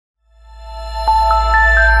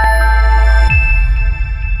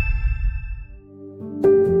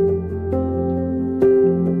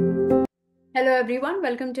everyone,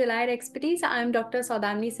 welcome to Elite Expertise. I am Dr.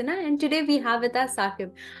 Saudamni Sinha and today we have with us Saqub.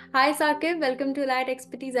 Hi Saqub, welcome to Elite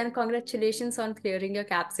Expertise and congratulations on clearing your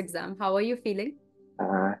KAPS exam. How are you feeling?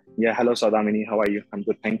 Hello Saudamini, how are you? I'm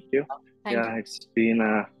good, thank you. Thank you.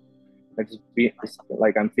 It's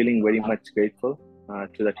like I'm feeling very much grateful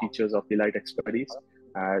to the teachers of EliteEXPERTISE,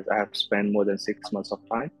 as I have spent more than 6 months of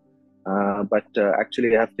time.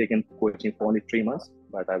 Actually, I have taken coaching for only 3 months,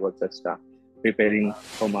 but I was just preparing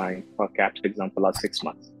for KAPS exam for last 6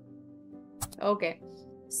 months. Okay.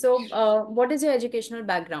 So, what is your educational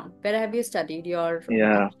background? Where have you studied your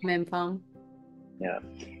MPharm? Yeah,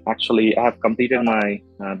 actually, I have completed my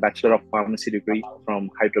Bachelor of Pharmacy degree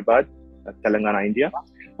from Hyderabad, Telangana, India,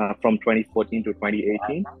 from 2014 to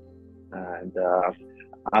 2018. And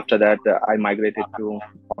after that, I migrated to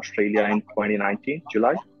Australia in 2019,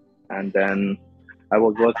 July. And then I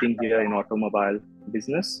was working here in automobile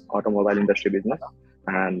industry business.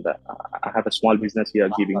 And I have a small business here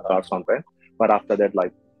giving cars on rent. But after that,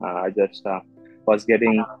 I just was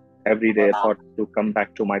getting every day thought to come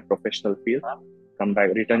back to my professional field,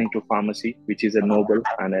 returning to pharmacy, which is a noble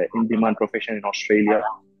and an in-demand profession in Australia,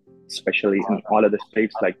 especially in all of the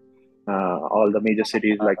states, like all the major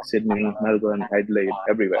cities like Sydney, Melbourne, Adelaide,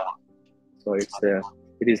 everywhere. So it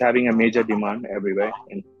is having a major demand everywhere.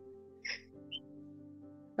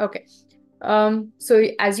 Okay. So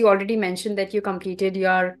as you already mentioned that you completed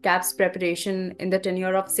your KAPS preparation in the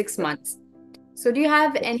tenure of 6 months. So do you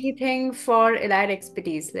have anything for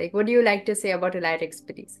EliteEXPERTISE? Like, what do you like to say about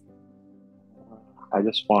EliteEXPERTISE? I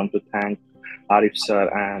just want to thank Arif sir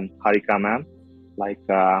and Harika ma'am.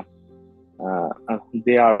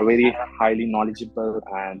 They are very highly knowledgeable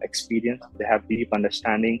and experienced. They have deep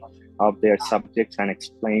understanding of their subjects and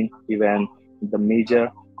explain even the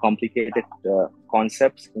major complicated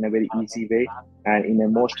concepts in a very easy way and in a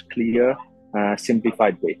most clear,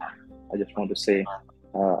 simplified way. I just want to say,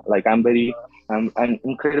 I'm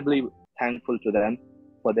incredibly thankful to them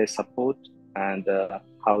for their support and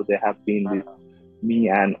how they have been with me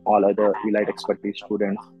and all other EliteEXPERTISE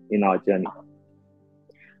students in our journey.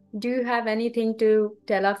 Do you have anything to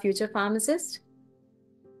tell our future pharmacists?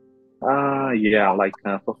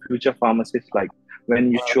 For future pharmacists,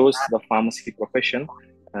 when you chose the pharmacy profession,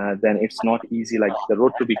 then it's not easy. Like the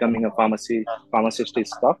road to becoming a pharmacist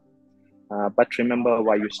is tough. But remember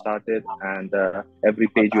why you started, and every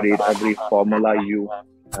page you read, every formula you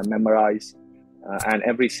memorize, and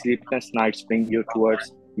every sleepless nights bring you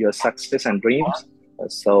towards your success and dreams.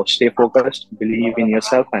 So stay focused, believe in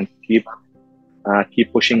yourself, and keep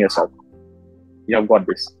pushing yourself. You have got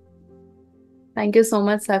this. Thank you so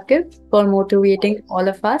much, Saqub, for motivating all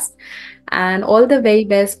of us, and all the very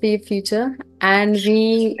best for your future. And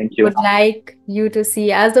we would like you to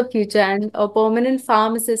see as the future and a permanent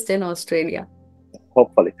pharmacist in Australia.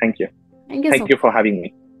 Hopefully. Thank you. Thank you for having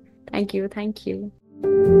me. Thank you.